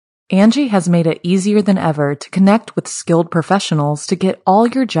Angie has made it easier than ever to connect with skilled professionals to get all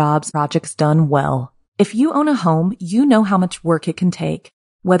your jobs projects done well. If you own a home, you know how much work it can take,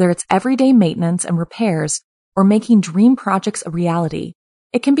 whether it's everyday maintenance and repairs or making dream projects a reality.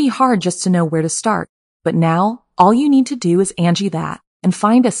 It can be hard just to know where to start, but now all you need to do is Angie that and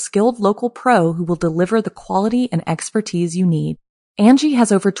find a skilled local pro who will deliver the quality and expertise you need. Angie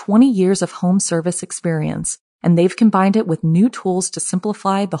has over 20 years of home service experience, and they've combined it with new tools to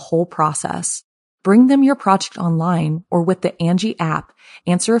simplify the whole process. Bring them your project online or with the Angie app,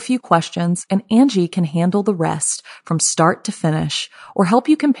 answer a few questions, and Angie can handle the rest from start to finish or help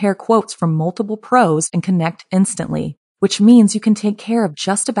you compare quotes from multiple pros and connect instantly, which means you can take care of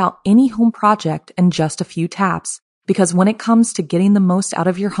just about any home project in just a few taps. Because when it comes to getting the most out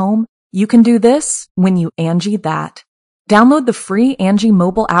of your home, you can do this when you Angie that. Download the free Angie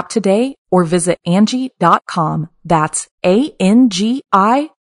mobile app today or visit Angie.com. That's ANGI.com.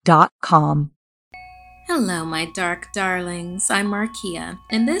 Hello, my dark darlings. I'm Markia,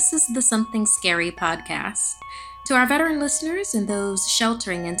 and this is the Something Scary podcast. To our veteran listeners and those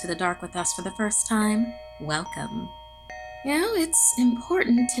sheltering into the dark with us for the first time, welcome. You know, it's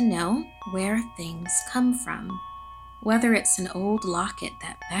important to know where things come from. Whether it's an old locket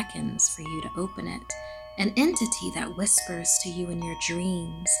that beckons for you to open it, an entity that whispers to you in your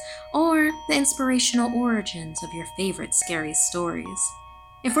dreams, or the inspirational origins of your favorite scary stories.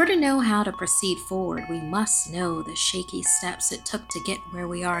 If we're to know how to proceed forward, we must know the shaky steps it took to get where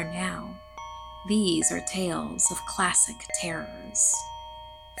we are now. These are tales of classic terrors.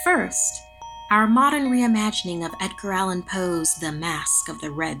 First, our modern reimagining of Edgar Allan Poe's The Mask of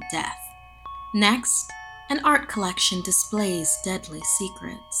the Red Death. Next, an art collection displays deadly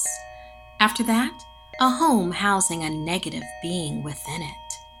secrets. After that, a home housing a negative being within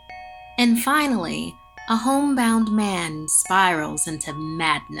it. And finally, a homebound man spirals into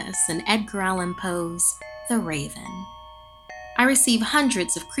madness in Edgar Allan Poe's The Raven. I receive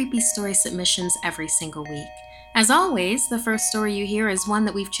hundreds of creepy story submissions every single week. As always, the first story you hear is one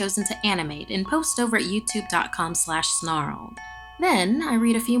that we've chosen to animate and post over at youtube.com/snarled. Then I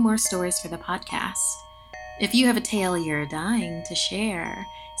read a few more stories for the podcast. If you have a tale you're dying to share,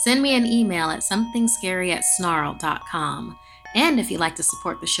 send me an email at somethingscary@snarled.com. And if you'd like to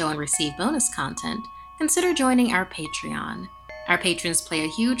support the show and receive bonus content, consider joining our Patreon. Our patrons play a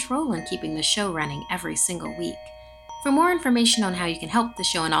huge role in keeping the show running every single week. For more information on how you can help the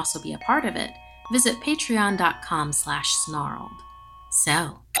show and also be a part of it, visit patreon.com/snarled.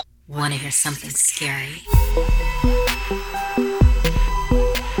 So, want to hear something scary?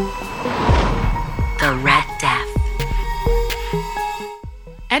 The Red Death.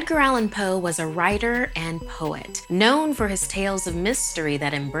 Edgar Allan Poe was a writer and poet, known for his tales of mystery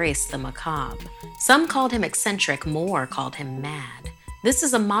that embraced the macabre. Some called him eccentric, more called him mad. This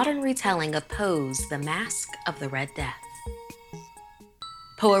is a modern retelling of Poe's The Mask of the Red Death.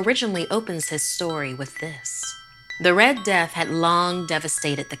 Poe originally opens his story with this. The Red Death had long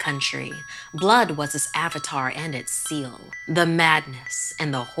devastated the country. Blood was its avatar and its seal, the madness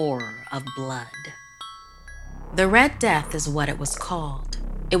and the horror of blood. The Red Death is what it was called.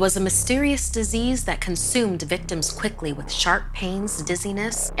 It was a mysterious disease that consumed victims quickly with sharp pains,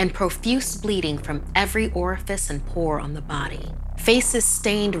 dizziness, and profuse bleeding from every orifice and pore on the body. Faces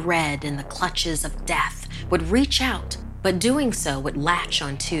stained red in the clutches of death would reach out, but doing so would latch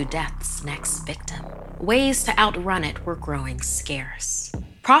onto death's next victim. Ways to outrun it were growing scarce.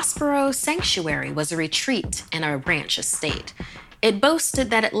 Prospero Sanctuary was a retreat in a ranch estate. It boasted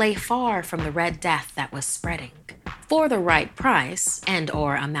that it lay far from the Red Death that was spreading. For the right price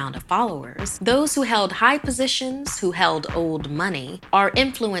and/or amount of followers, those who held high positions, who held old money, or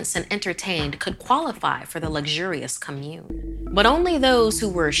influenced and entertained could qualify for the luxurious commune. But only those who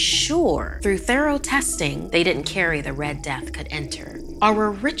were sure through thorough testing they didn't carry the Red Death could enter, or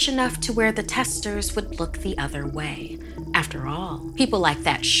were rich enough to where the testers would look the other way. After all, people like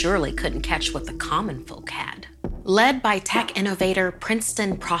that surely couldn't catch what the common folk had. Led by tech innovator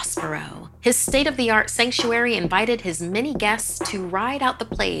Princeton Prospero, his state-of-the-art sanctuary invited his many guests to ride out the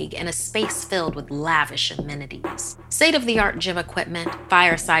plague in a space filled with lavish amenities. State-of-the-art gym equipment,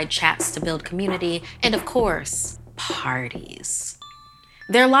 fireside chats to build community, and of course, parties.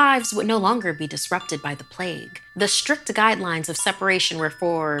 Their lives would no longer be disrupted by the plague. The strict guidelines of separation were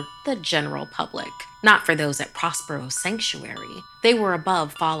for the general public, not for those at Prospero's sanctuary. they were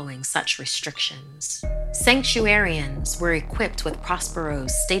above following such restrictions. Sanctuarians were equipped with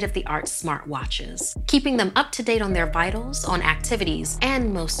Prospero's state-of-the-art smartwatches, keeping them up to date on their vitals, on activities,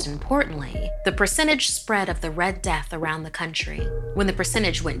 and most importantly, the percentage spread of the Red Death around the country. When the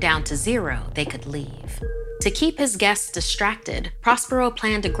percentage went down to 0, they could leave. To keep his guests distracted, Prospero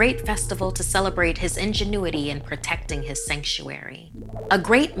planned a great festival to celebrate his ingenuity in protecting his sanctuary. A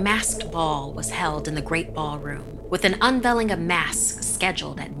great masked ball was held in the Great Ballroom, with an unveiling of masks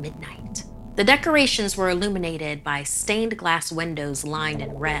scheduled at midnight. The decorations were illuminated by stained glass windows lined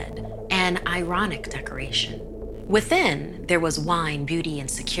in red, an ironic decoration. Within, there was wine, beauty, and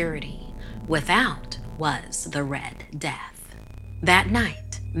security. Without was the Red Death. That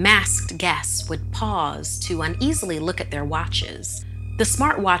night, masked guests would pause to uneasily look at their watches. The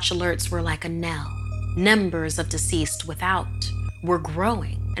smartwatch alerts were like a knell. Numbers of deceased without were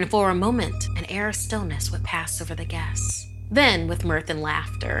growing, and for a moment, an air of stillness would pass over the guests. Then, with mirth and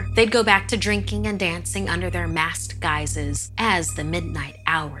laughter, they'd go back to drinking and dancing under their masked guises as the midnight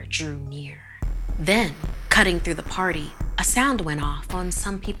hour drew near. Then, cutting through the party, a sound went off on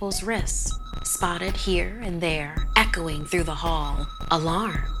some people's wrists, spotted here and there, echoing through the hall,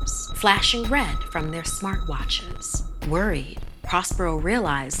 alarms flashing red from their smartwatches. Worried, Prospero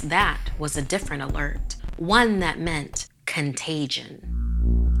realized that was a different alert, one that meant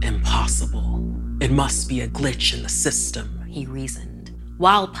contagion. Impossible. It must be a glitch in the system, he reasoned.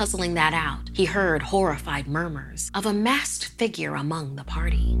 While puzzling that out, he heard horrified murmurs of a masked figure among the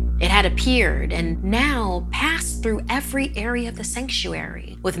party. It had appeared and now passed through every area of the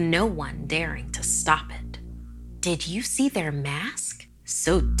sanctuary, with no one daring to stop it. Did you see their mask?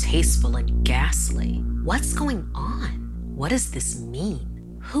 So tasteful and ghastly. What's going on? What does this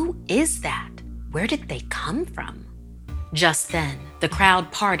mean? Who is that? Where did they come from? Just then, the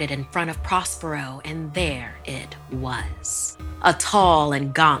crowd parted in front of Prospero, and there it was. A tall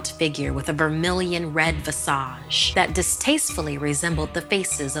and gaunt figure with a vermilion red visage that distastefully resembled the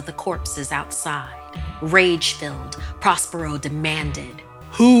faces of the corpses outside. Rage-filled, Prospero demanded,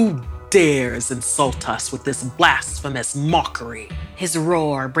 "Who dares insult us with this blasphemous mockery?" his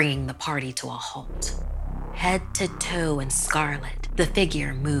roar bringing the party to a halt. Head to toe in scarlet, the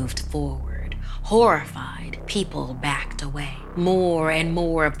figure moved forward. Horrified, people backed away, more and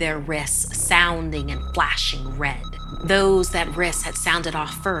more of their wrists sounding and flashing red. Those that wrists had sounded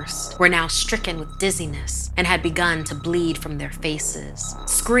off first were now stricken with dizziness and had begun to bleed from their faces.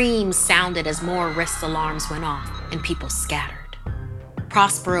 Screams sounded as more wrist alarms went off and people scattered.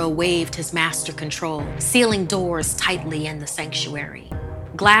 Prospero waved his master control, sealing doors tightly in the sanctuary.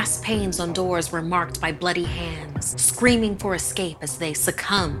 Glass panes on doors were marked by bloody hands, screaming for escape as they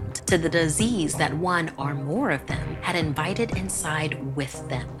succumbed to the disease that one or more of them had invited inside with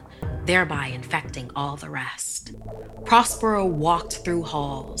them, thereby infecting all the rest. Prospero walked through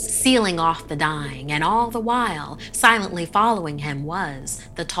halls, sealing off the dying, and all the while, silently following him was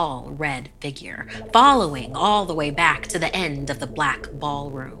the tall red figure, following all the way back to the end of the black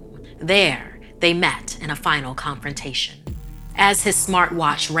ballroom. There, they met in a final confrontation. As his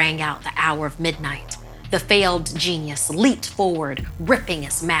smartwatch rang out the hour of midnight, the failed genius leaped forward, ripping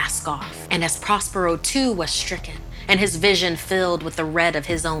his mask off. And as Prospero too was stricken, and his vision filled with the red of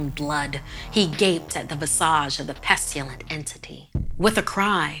his own blood, he gaped at the visage of the pestilent entity. With a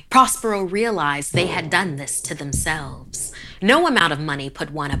cry, Prospero realized they had done this to themselves. No amount of money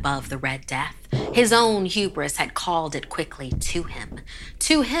put one above the Red Death. His own hubris had called it quickly to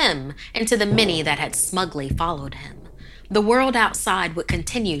him and to the many that had smugly followed him. The world outside would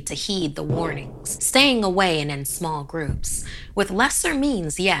continue to heed the warnings, staying away and in small groups. With lesser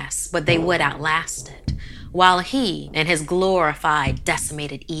means, yes, but they would outlast it. While he, in his glorified,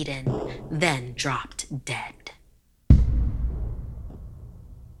 decimated Eden, then dropped dead.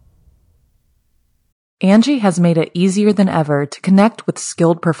 Angie has made it easier than ever to connect with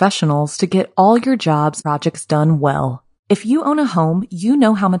skilled professionals to get all your jobs projects done well. If you own a home, you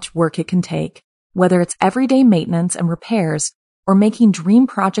know how much work it can take. Whether it's everyday maintenance and repairs or making dream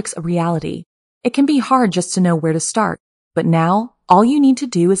projects a reality, it can be hard just to know where to start. But now, all you need to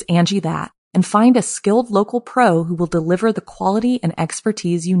do is Angie that and find a skilled local pro who will deliver the quality and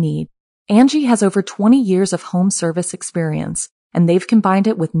expertise you need. Angie has over 20 years of home service experience, and they've combined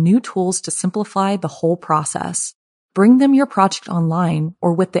it with new tools to simplify the whole process. Bring them your project online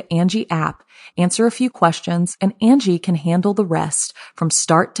or with the Angie app, answer a few questions, and Angie can handle the rest from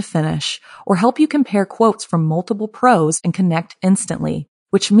start to finish or help you compare quotes from multiple pros and connect instantly,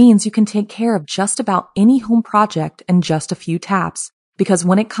 which means you can take care of just about any home project in just a few taps. Because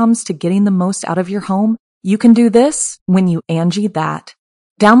when it comes to getting the most out of your home, you can do this when you Angie that.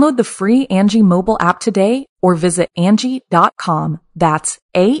 Download the free Angie mobile app today or visit Angie.com. That's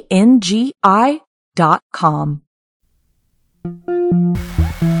ANGI.com.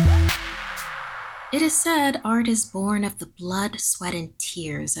 It is said art is born of the blood, sweat, and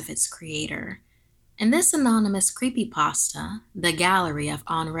tears of its creator. In this anonymous creepypasta, The Gallery of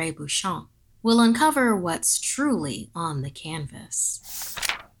Henri Bouchamp will uncover what's truly on the canvas.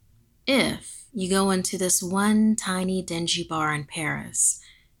 If you go into this one tiny dingy bar in Paris,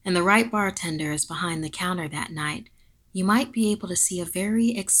 and the right bartender is behind the counter that night, you might be able to see a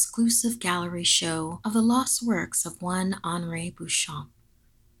very exclusive gallery show of the lost works of one Henri Bouchamp.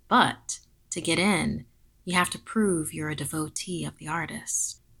 But to get in, you have to prove you're a devotee of the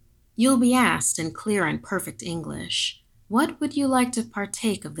artist. You'll be asked in clear and perfect English, what would you like to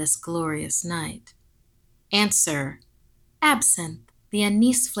partake of this glorious night? Answer, absinthe, the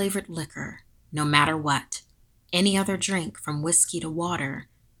anise-flavored liquor, no matter what. Any other drink from whiskey to water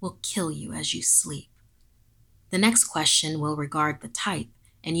will kill you as you sleep. The next question will regard the type,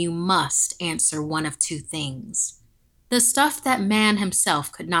 and you must answer one of two things. The stuff that man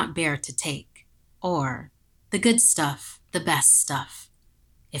himself could not bear to take, or the good stuff, the best stuff.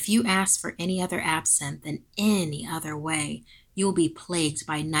 If you ask for any other absinthe in any other way, you will be plagued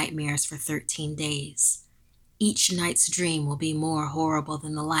by nightmares for 13 days. Each night's dream will be more horrible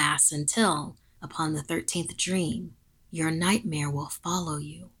than the last until, upon the 13th dream, your nightmare will follow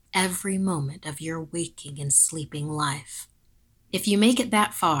you every moment of your waking and sleeping life. If you make it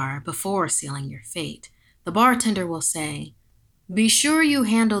that far before sealing your fate, the bartender will say, "Be sure you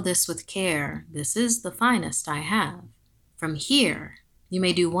handle this with care. This is the finest I have." From here, you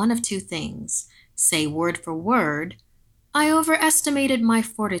may do one of two things. Say word for word, "I overestimated my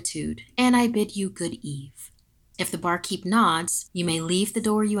fortitude, and I bid you good eve." If the barkeep nods, you may leave the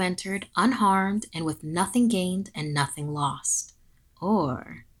door you entered unharmed and with nothing gained and nothing lost.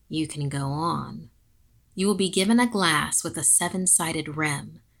 Or you can go on. You will be given a glass with a 7-sided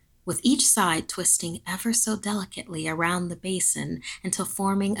rim, with each side twisting ever so delicately around the basin until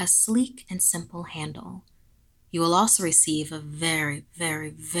forming a sleek and simple handle. You will also receive a very, very,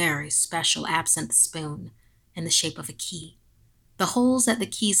 very special absinthe spoon in the shape of a key. The holes at the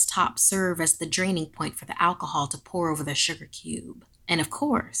key's top serve as the draining point for the alcohol to pour over the sugar cube. And of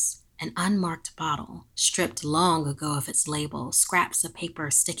course, an unmarked bottle, stripped long ago of its label, scraps of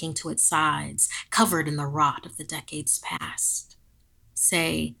paper sticking to its sides, covered in the rot of the decades past.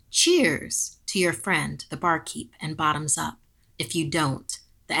 Say, "Cheers" to your friend, the barkeep, and bottoms up. If you don't,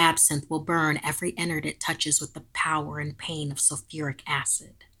 the absinthe will burn every innard it touches with the power and pain of sulfuric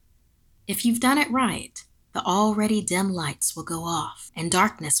acid. If you've done it right, the already dim lights will go off, and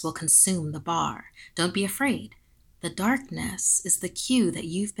darkness will consume the bar. Don't be afraid. The darkness is the cue that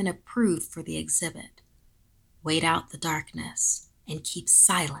you've been approved for the exhibit. Wait out the darkness and keep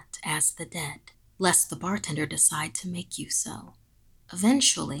silent as the dead, lest the bartender decide to make you so.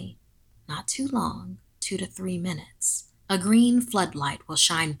 Eventually, not too long, 2 to 3 minutes, a green floodlight will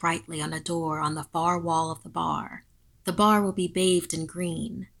shine brightly on a door on the far wall of the bar. The bar will be bathed in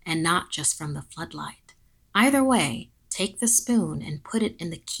green, and not just from the floodlight. Either way, take the spoon and put it in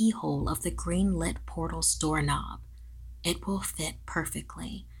the keyhole of the green-lit portal's doorknob. It will fit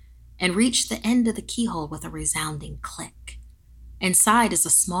perfectly, and reach the end of the keyhole with a resounding click. Inside is a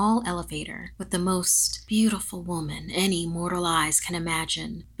small elevator with the most beautiful woman any mortal eyes can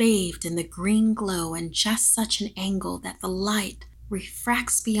imagine, bathed in the green glow in just such an angle that the light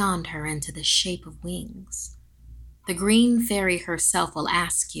refracts beyond her into the shape of wings. The green fairy herself will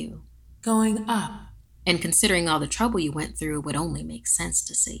ask you, "Going up?" And considering all the trouble you went through, it would only make sense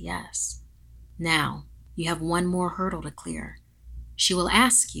to say yes. Now, you have one more hurdle to clear. She will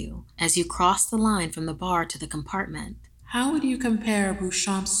ask you, as you cross the line from the bar to the compartment, How would you compare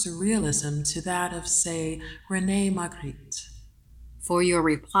Bouchamp's surrealism to that of, say, René Magritte? For your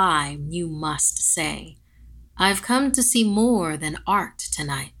reply, you must say, "I've come to see more than art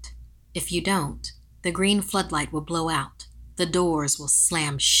tonight." If you don't, the green floodlight will blow out, the doors will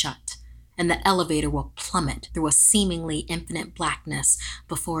slam shut, and the elevator will plummet through a seemingly infinite blackness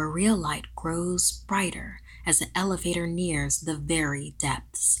before a real light grows brighter as the elevator nears the very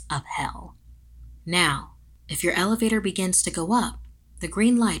depths of hell. Now, if your elevator begins to go up, the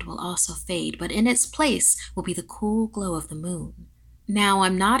green light will also fade, but in its place will be the cool glow of the moon. Now,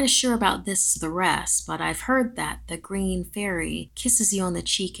 I'm not as sure about this as the rest, but I've heard that the green fairy kisses you on the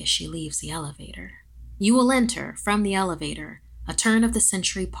cheek as she leaves the elevator. You will enter, from the elevator, a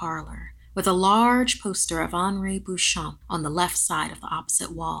turn-of-the-century parlor, with a large poster of Henri Bouchamp on the left side of the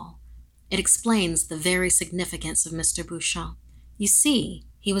opposite wall. It explains the very significance of Mr. Bouchamp. You see,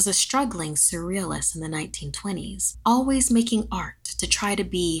 He was a struggling surrealist in the 1920s, always making art to try to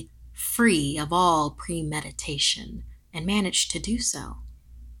be free of all premeditation, and managed to do so.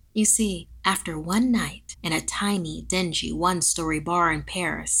 You see, after one night in a tiny, dingy, one-story bar in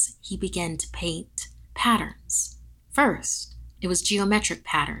Paris, he began to paint patterns. First, it was geometric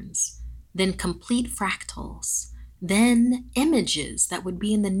patterns, then complete fractals, then images that would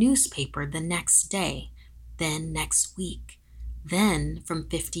be in the newspaper the next day, then next week, then from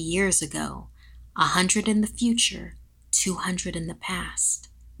 50 years ago, 100 in the future, 200 in the past.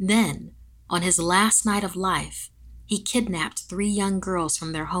 Then, on his last night of life, he kidnapped 3 young girls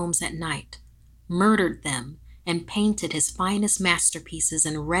from their homes at night, murdered them, and painted his finest masterpieces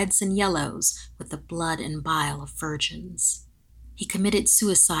in reds and yellows with the blood and bile of virgins. He committed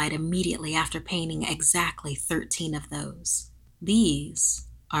suicide immediately after painting exactly 13 of those. These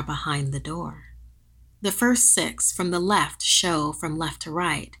are behind the door. The first 6 from the left show, from left to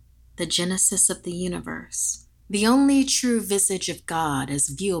right, the genesis of the universe, the only true visage of God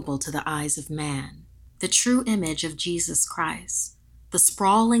as viewable to the eyes of man, the true image of Jesus Christ, the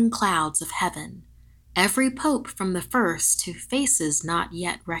sprawling clouds of heaven, every pope from the first to faces not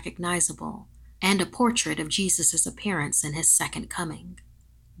yet recognizable, and a portrait of Jesus' appearance in his second coming.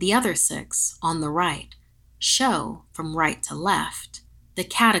 The other 6, on the right, show, from right to left, the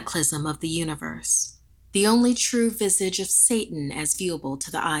cataclysm of the universe, the only true visage of Satan as viewable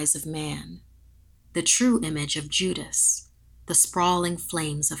to the eyes of man, the true image of Judas, the sprawling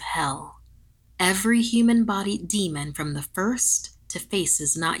flames of hell, every human-bodied demon from the first to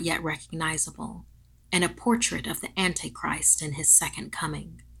faces not yet recognizable, and a portrait of the Antichrist in his second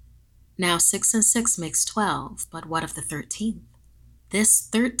coming. Now 6 and 6 makes 12, but what of the 13th? This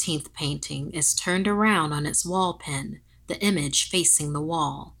 13th painting is turned around on its wall pin, the image facing the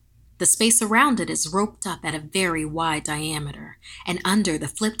wall. The space around it is roped up at a very wide diameter, and under the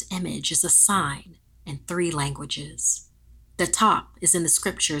flipped image is a sign in 3 languages. The top is in the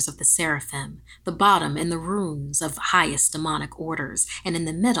scriptures of the seraphim, the bottom in the runes of highest demonic orders, and in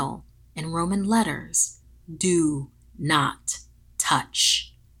the middle, in Roman letters, do not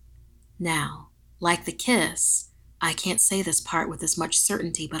touch. Now, like the kiss, I can't say this part with as much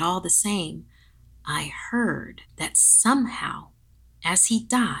certainty, but all the same, I heard that somehow, as he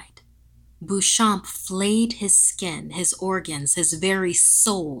died, Beauchamp flayed his skin, his organs, his very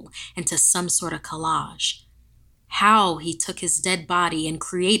soul into some sort of collage. How he took his dead body and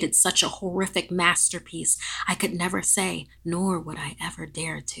created such a horrific masterpiece, I could never say, nor would I ever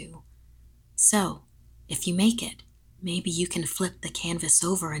dare to. So, if you make it, maybe you can flip the canvas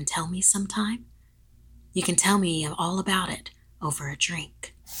over and tell me sometime? You can tell me all about it over a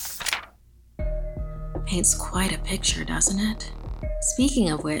drink. Paints quite a picture, doesn't it? Speaking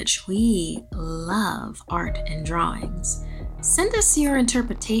of which, we love art and drawings. Send us your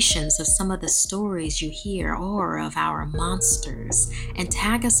interpretations of some of the stories you hear or of our monsters, and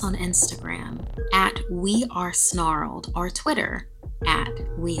tag us on Instagram at @WeAreSnarled or Twitter at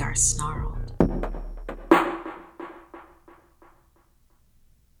 @WeAreSnarled.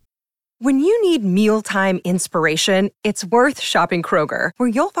 When you need mealtime inspiration, it's worth shopping Kroger, where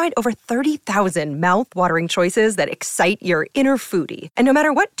you'll find over 30,000 mouth-watering choices that excite your inner foodie. And no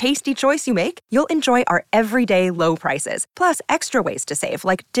matter what tasty choice you make, you'll enjoy our everyday low prices, plus extra ways to save,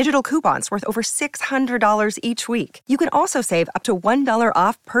 like digital coupons worth over $600 each week. You can also save up to $1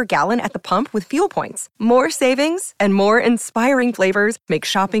 off per gallon at the pump with fuel points. More savings and more inspiring flavors make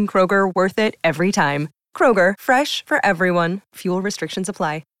shopping Kroger worth it every time. Kroger, fresh for everyone. Fuel restrictions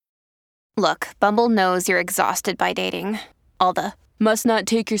apply. Look, Bumble knows you're exhausted by dating. All the, must not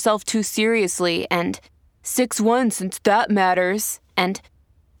take yourself too seriously, and 6'1" since that matters, and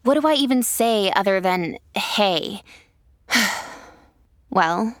what do I even say other than, hey?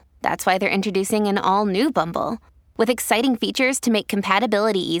 Well, that's why they're introducing an all-new Bumble, with exciting features to make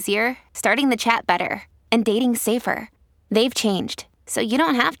compatibility easier, starting the chat better, and dating safer. They've changed, so you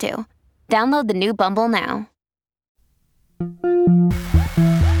don't have to. Download the new Bumble now.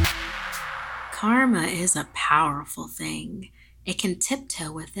 Karma is a powerful thing. It can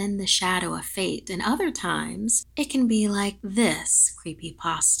tiptoe within the shadow of fate, and other times it can be like this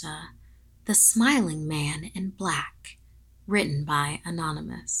creepypasta, The Smiling Man in Black, written by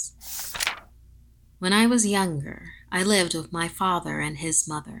Anonymous. When I was younger, I lived with my father and his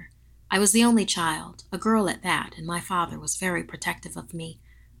mother. I was the only child, a girl at that, and my father was very protective of me.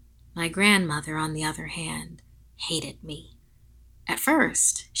 My grandmother, on the other hand, hated me. At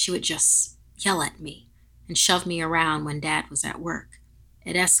first, she would just yell at me and shove me around when Dad was at work.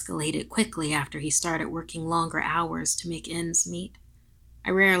 It escalated quickly after he started working longer hours to make ends meet.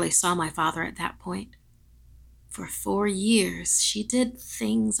 I rarely saw my father at that point. For 4 years, she did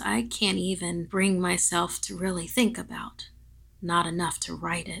things I can't even bring myself to really think about, not enough to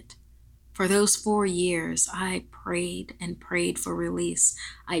write it. For those 4 years, I prayed and prayed for release.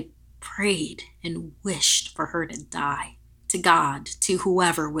 I prayed and wished for her to die, to God, to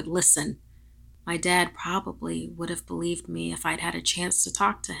whoever would listen. My dad probably would have believed me if I'd had a chance to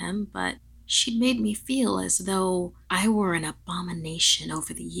talk to him, but she'd made me feel as though I were an abomination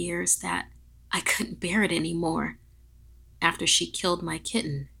over the years, that I couldn't bear it anymore, after she killed my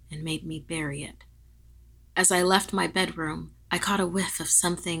kitten and made me bury it. As I left my bedroom, I caught a whiff of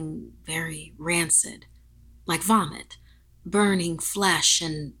something very rancid, like vomit, burning flesh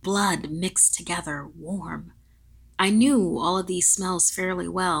and blood mixed together, warm. I knew all of these smells fairly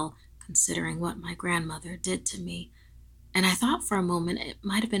well, considering what my grandmother did to me, and I thought for a moment it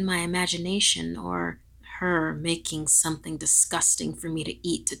might have been my imagination or her making something disgusting for me to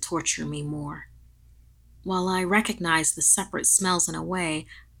eat to torture me more. While I recognized the separate smells in a way,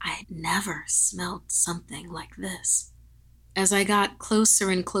 I had never smelled something like this. As I got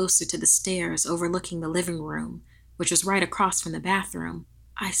closer and closer to the stairs overlooking the living room, which was right across from the bathroom,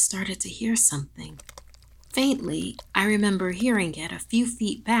 I started to hear something. Faintly, I remember hearing it a few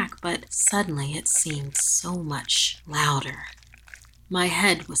feet back, but suddenly it seemed so much louder. My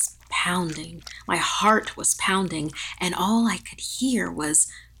head was pounding, my heart was pounding, and all I could hear was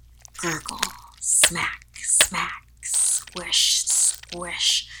gurgle, smack, smack, squish,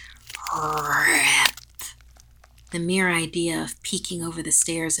 squish, rip. The mere idea of peeking over the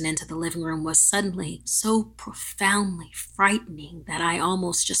stairs and into the living room was suddenly so profoundly frightening that I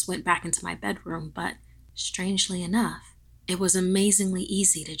almost just went back into my bedroom, but strangely enough, it was amazingly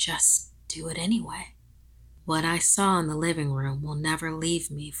easy to just do it anyway. What I saw in the living room will never leave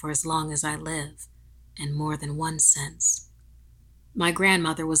me for as long as I live, in more than one sense. My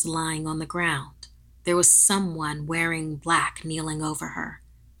grandmother was lying on the ground. There was someone wearing black kneeling over her.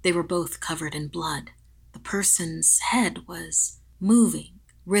 They were both covered in blood. The person's head was moving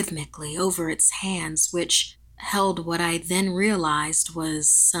rhythmically over its hands, which held what I then realized was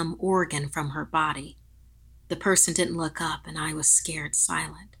some organ from her body. The person didn't look up, and I was scared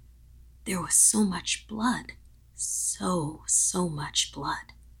silent. There was so much blood. So much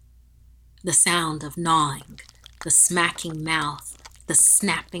blood. The sound of gnawing, the smacking mouth, the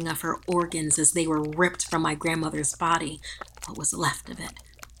snapping of her organs as they were ripped from my grandmother's body, what was left of it.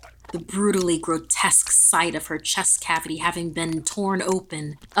 The brutally grotesque sight of her chest cavity having been torn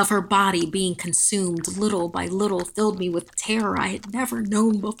open, of her body being consumed little by little, filled me with terror I had never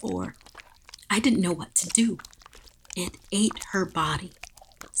known before. I didn't know what to do. It ate her body,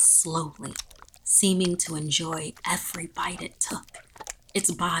 slowly, seeming to enjoy every bite it took, its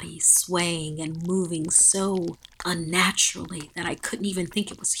body swaying and moving so unnaturally that I couldn't even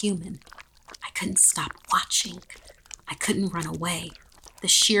think it was human. I couldn't stop watching. I couldn't run away. The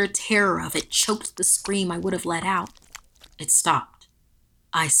sheer terror of it choked the scream I would have let out. It stopped.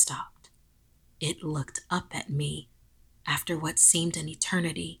 I stopped. It looked up at me after what seemed an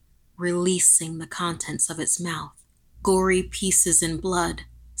eternity, releasing the contents of its mouth. Gory pieces in blood,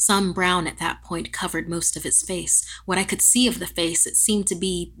 some brown at that point, covered most of its face. What I could see of the face, it seemed to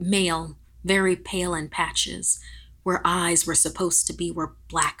be male, very pale in patches. Where eyes were supposed to be were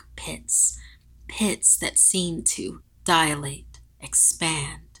black pits that seemed to dilate,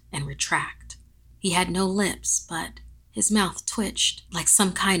 expand, and retract. He had no lips, but his mouth twitched like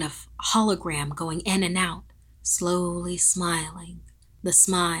some kind of hologram going in and out, slowly smiling, the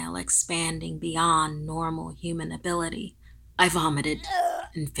smile expanding beyond normal human ability. I vomited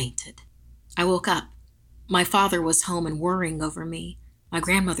and fainted. I woke up. My father was home and worrying over me. My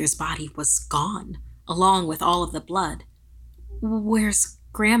grandmother's body was gone, along with all of the blood. "Where's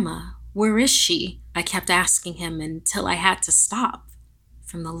Grandma? Where is she?" I kept asking him until I had to stop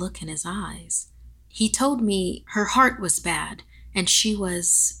from the look in his eyes. He told me her heart was bad and she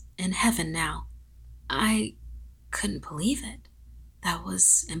was in heaven now. I couldn't believe it. That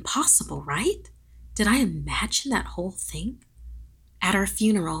was impossible, right? Did I imagine that whole thing? At her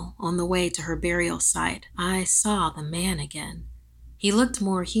funeral, on the way to her burial site, I saw the man again. He looked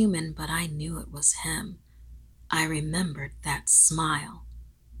more human, but I knew it was him. I remembered that smile.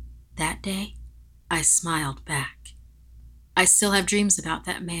 That day, I smiled back. I still have dreams about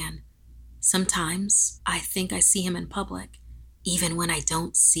that man. Sometimes I think I see him in public. Even when I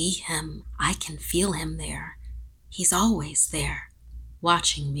don't see him, I can feel him there. He's always there,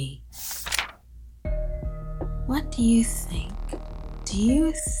 watching me. What do you think? Do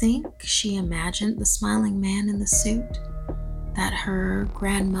you think she imagined the smiling man in the suit? That her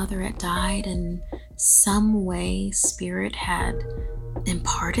grandmother had died and some way spirit had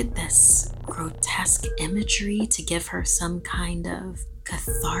imparted this grotesque imagery to give her some kind of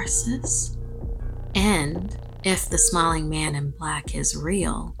catharsis? And if the smiling man in black is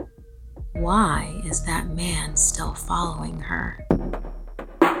real, why is that man still following her?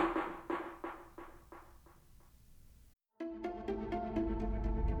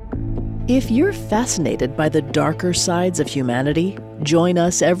 If you're fascinated by the darker sides of humanity, join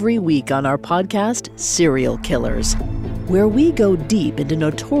us every week on our podcast, Serial Killers, where we go deep into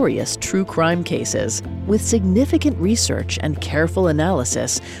notorious true crime cases. With significant research and careful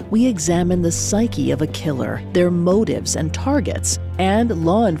analysis, we examine the psyche of a killer, their motives and targets, and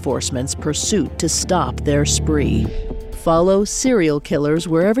law enforcement's pursuit to stop their spree. Follow Serial Killers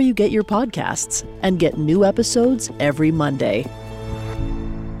wherever you get your podcasts, and get new episodes every Monday.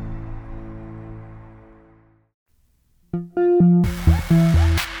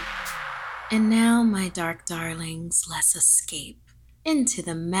 And now, my dark darlings, let's escape into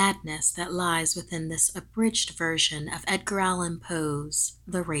the madness that lies within this abridged version of Edgar Allan Poe's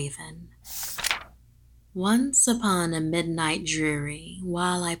The Raven. Once upon a midnight dreary,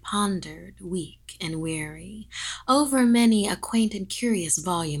 while I pondered, weak and weary, over many a quaint and curious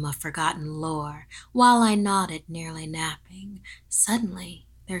volume of forgotten lore, while I nodded, nearly napping, suddenly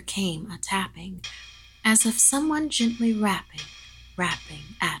there came a tapping, as of someone gently rapping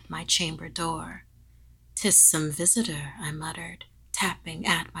at my chamber door. "'Tis some visitor," I muttered, tapping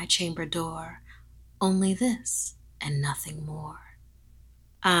at my chamber door. Only this, and nothing more.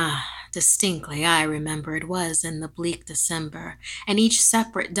 Ah, distinctly I remember it was in the bleak December, and each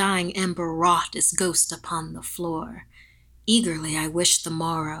separate dying ember wrought its ghost upon the floor. Eagerly I wished the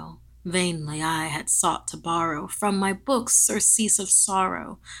morrow, vainly I had sought to borrow from my books surcease of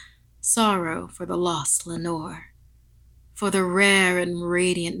sorrow for the lost Lenore, for the rare and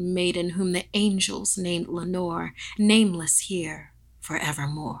radiant maiden whom the angels named Lenore, nameless here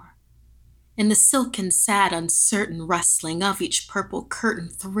forevermore. And the silken, sad, uncertain rustling of each purple curtain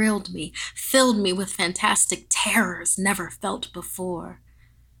thrilled me, filled me with fantastic terrors never felt before,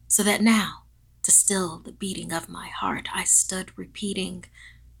 so that now, to still the beating of my heart, I stood repeating,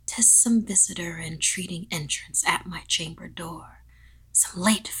 "'Tis some visitor entreating entrance at my chamber door, some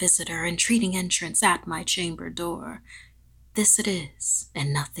late visitor entreating entrance at my chamber door. This it is,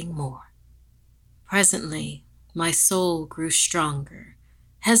 and nothing more." Presently, my soul grew stronger,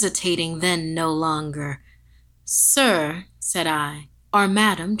 hesitating then no longer. "Sir," said I, "or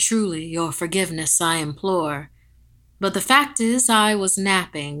madam, truly your forgiveness I implore. But the fact is I was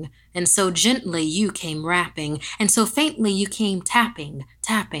napping, and so gently you came rapping, and so faintly you came tapping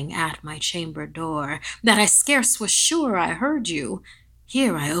at my chamber door, that I scarce was sure I heard you.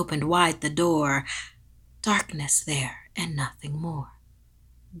 Here I opened wide the door. Darkness there, and nothing more.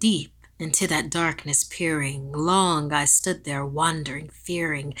 Deep into that darkness peering, long I stood there wondering,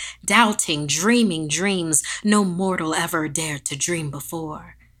 fearing, doubting, dreaming dreams no mortal ever dared to dream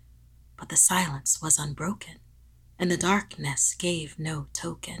before. But the silence was unbroken, and the darkness gave no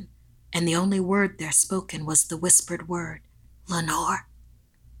token, and the only word there spoken was the whispered word, "Lenore."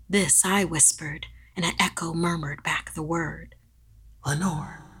 This I whispered, and an echo murmured back the word,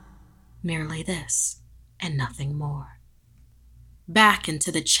 "Lenore." Merely this, and nothing more. Back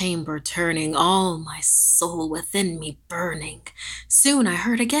into the chamber turning, all my soul within me burning, soon I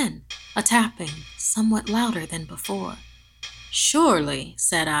heard again a tapping, somewhat louder than before. "Surely,"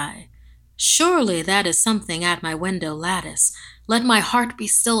 said I, "surely that is something at my window lattice. Let my heart be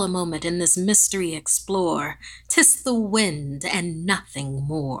still a moment and this mystery explore. 'Tis the wind and nothing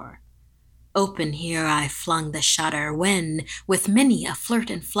more." Open here I flung the shutter, when, with many a flirt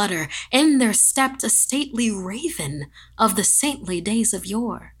and flutter, in there stepped a stately raven of the saintly days of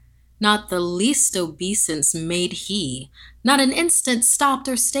yore. Not the least obeisance made he, not an instant stopped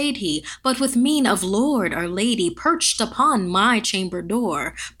or stayed he, but with mien of lord or lady perched upon my chamber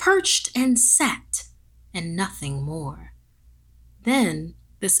door, perched and sat, and nothing more. Then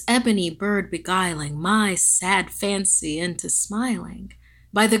this ebony bird beguiling my sad fancy into smiling,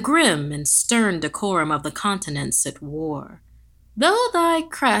 by the grim and stern decorum of the continents it wore. "Though thy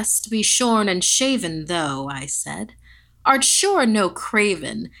crest be shorn and shaven, thou," I said, "art sure no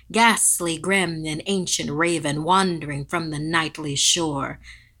craven, ghastly, grim, and ancient raven wandering from the nightly shore.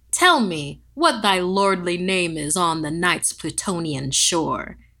 Tell me what thy lordly name is on the night's Plutonian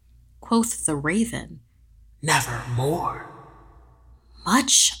shore." Quoth the raven, "Nevermore."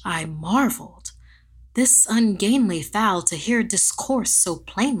 Much I marveled, this ungainly fowl to hear discourse so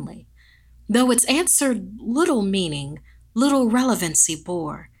plainly, though its answer little meaning, little relevancy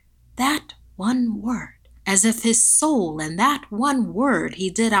bore. That one word, as if his soul in that one word he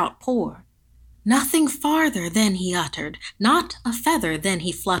did outpour. Nothing farther then he uttered, not a feather then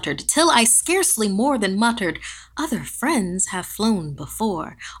he fluttered, till I scarcely more than muttered, "Other friends have flown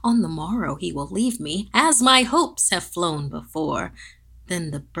before, on the morrow he will leave me, as my hopes have flown before."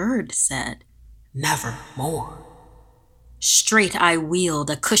 Then the bird said, "Nevermore." Straight I wheeled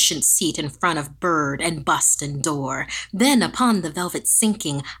a cushioned seat in front of bird and bust and door. Then upon the velvet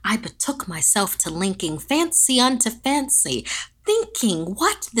sinking, I betook myself to linking fancy unto fancy, thinking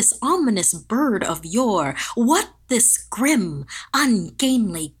what this ominous bird of yore, what this grim,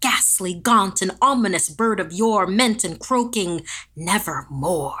 ungainly, ghastly, gaunt, and ominous bird of yore meant in croaking,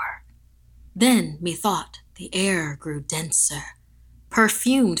 "Nevermore." Then, methought, the air grew denser,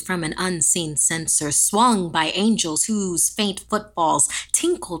 perfumed from an unseen censer, swung by angels whose faint footfalls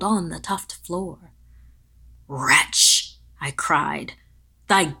tinkled on the tufted floor. "Wretch," I cried,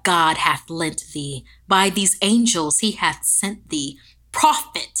 "thy God hath lent thee, by these angels he hath sent thee."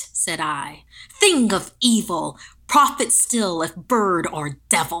 "Prophet," said I, "thing of evil, prophet still if bird or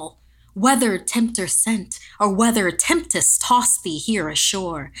devil. Whether tempter sent, or whether tempest tossed thee here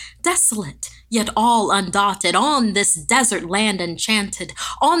ashore, desolate, yet all undotted, on this desert land enchanted,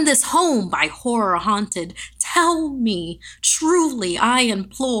 on this home by horror haunted, tell me, truly I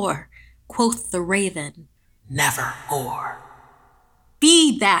implore." Quoth the raven, "Nevermore."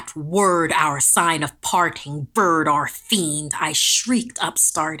 "Be that word our sign of parting, bird or fiend," I shrieked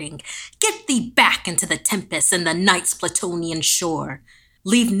upstarting. "Get thee back into the tempest and the night's Plutonian shore.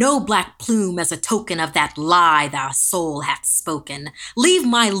 Leave no black plume as a token of that lie thou soul hath spoken. Leave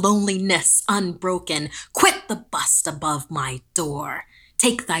my loneliness unbroken. Quit the bust above my door.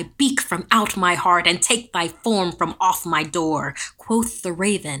 Take thy beak from out my heart and take thy form from off my door." Quoth the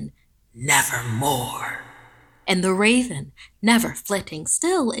raven, "Nevermore." And the raven, never flitting,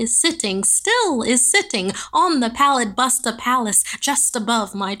 still is sitting on the pallid bust of Pallas just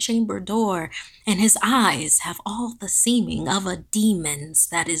above my chamber door, and his eyes have all the seeming of a demon's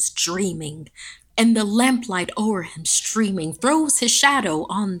that is dreaming, and the lamplight o'er him streaming throws his shadow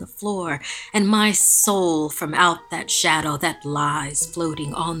on the floor, and my soul from out that shadow that lies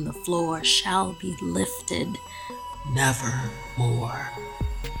floating on the floor shall be lifted. Nevermore.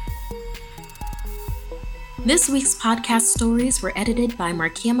 This week's podcast stories were edited by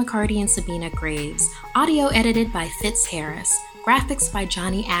Markia McCarty and Sabina Graves, audio edited by Fitz Harris, graphics by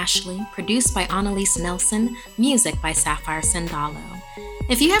Johnny Ashley, produced by Annalise Nelson, music by Sapphire Sandalo.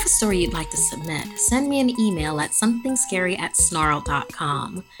 If you have a story you'd like to submit, send me an email at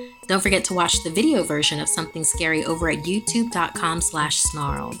somethingscary@snarled.com. Don't forget to watch the video version of Something Scary over at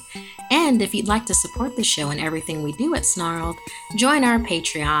youtube.com/snarled. And if you'd like to support the show and everything we do at Snarled, join our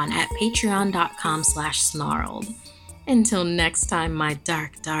Patreon at patreon.com/snarled. Until next time, my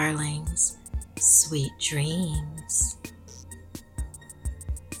dark darlings, sweet dreams.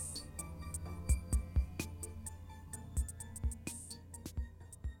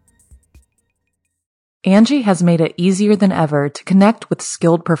 Angie has made it easier than ever to connect with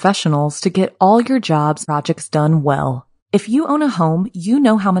skilled professionals to get all your jobs projects done well. If you own a home, you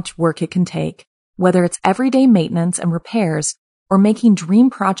know how much work it can take, whether it's everyday maintenance and repairs or making dream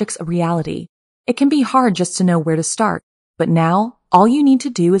projects a reality. It can be hard just to know where to start, but now all you need to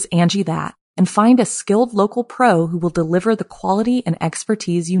do is Angie that and find a skilled local pro who will deliver the quality and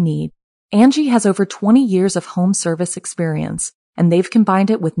expertise you need. Angie has over 20 years of home service experience, and they've combined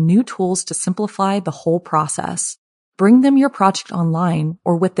it with new tools to simplify the whole process. Bring them your project online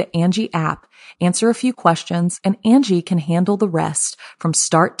or with the Angie app, answer a few questions, and Angie can handle the rest from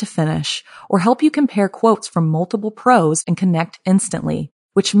start to finish, or help you compare quotes from multiple pros and connect instantly,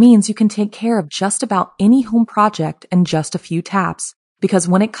 which means you can take care of just about any home project in just a few taps. Because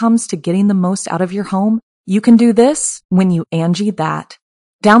when it comes to getting the most out of your home, you can do this when you Angie that.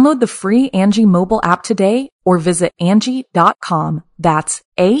 Download the free Angie mobile app today or visit Angie.com. That's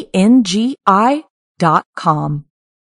ANGI.com.